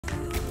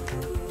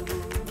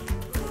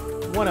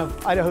One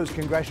of Idaho's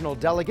congressional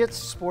delegates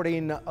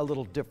sporting a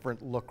little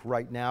different look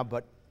right now,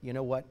 but you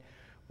know what?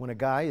 When a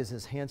guy is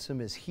as handsome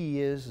as he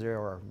is, there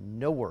are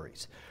no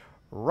worries.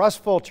 Russ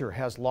Fulcher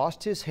has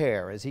lost his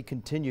hair as he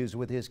continues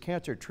with his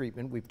cancer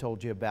treatment we've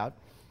told you about.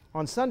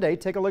 On Sunday,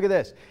 take a look at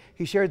this.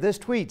 He shared this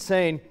tweet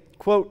saying,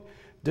 quote,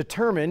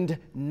 "Determined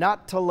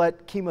not to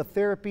let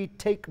chemotherapy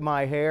take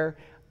my hair,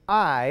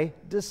 I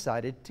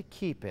decided to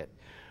keep it."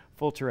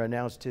 Fulcher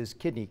announced his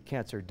kidney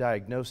cancer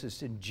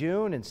diagnosis in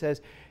June and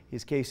says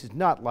his case is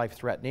not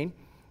life-threatening.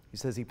 He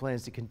says he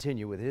plans to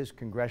continue with his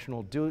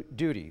congressional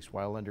duties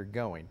while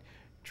undergoing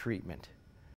treatment.